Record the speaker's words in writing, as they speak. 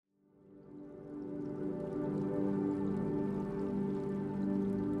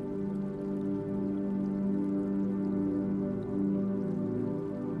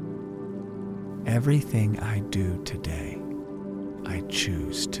Everything I do today, I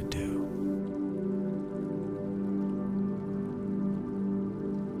choose to do.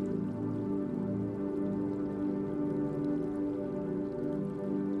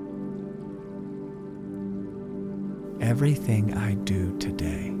 Everything I do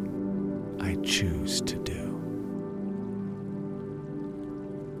today, I choose to do.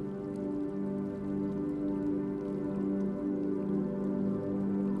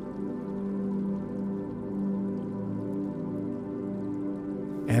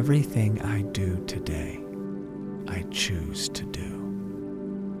 Everything I do today, I choose to do.